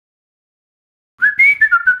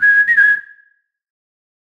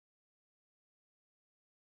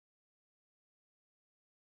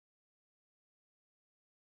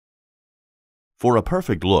For a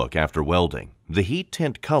perfect look after welding, the heat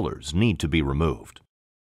tint colors need to be removed.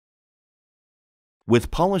 With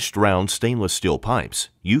polished round stainless steel pipes,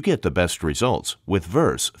 you get the best results with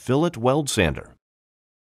Verse Fillet Weld Sander.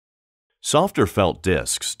 Softer felt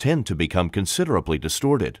discs tend to become considerably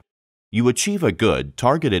distorted. You achieve a good,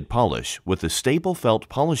 targeted polish with the Staple Felt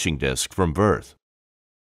Polishing Disc from Verse.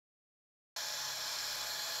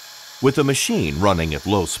 With the machine running at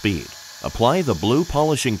low speed, apply the blue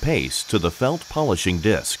polishing paste to the felt polishing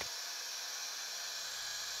disc.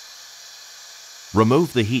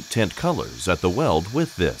 Remove the heat tint colors at the weld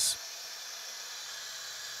with this.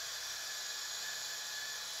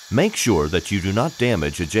 Make sure that you do not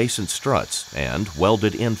damage adjacent struts and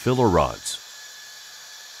welded-in filler rods.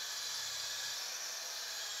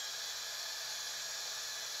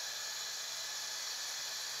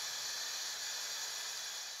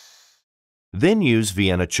 Then use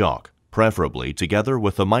Vienna chalk, preferably together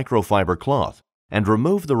with a microfiber cloth, and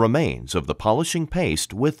remove the remains of the polishing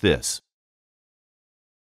paste with this.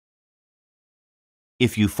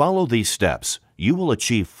 If you follow these steps, you will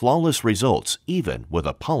achieve flawless results even with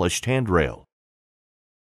a polished handrail.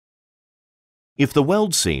 If the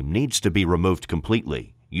weld seam needs to be removed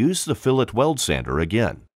completely, use the fillet weld sander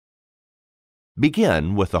again.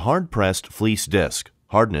 Begin with the hard-pressed fleece disc,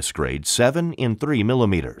 hardness grade 7 in 3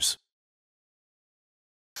 millimeters.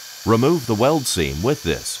 Remove the weld seam with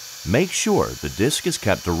this. Make sure the disc is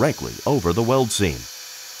kept directly over the weld seam.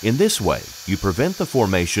 In this way, you prevent the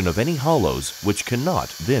formation of any hollows which cannot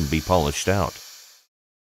then be polished out.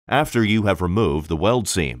 After you have removed the weld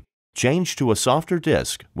seam, change to a softer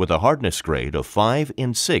disc with a hardness grade of 5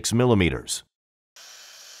 in 6 millimeters.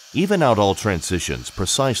 Even out all transitions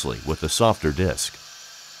precisely with the softer disc.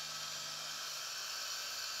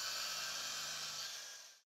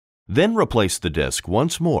 Then replace the disc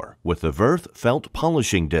once more with the Verse Felt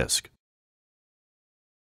Polishing Disc.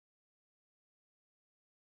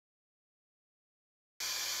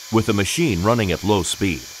 With the machine running at low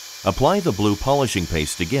speed, apply the blue polishing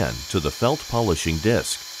paste again to the felt polishing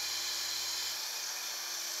disc.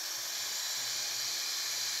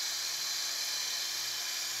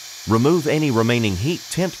 Remove any remaining heat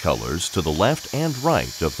tint colors to the left and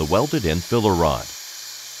right of the welded-in filler rod.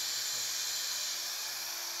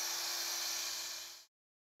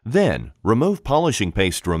 Then, remove polishing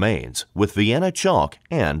paste remains with Vienna chalk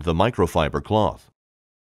and the microfiber cloth.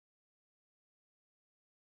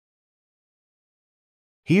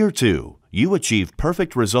 Here too, you achieve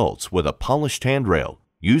perfect results with a polished handrail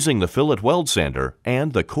using the fillet weld sander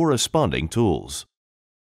and the corresponding tools.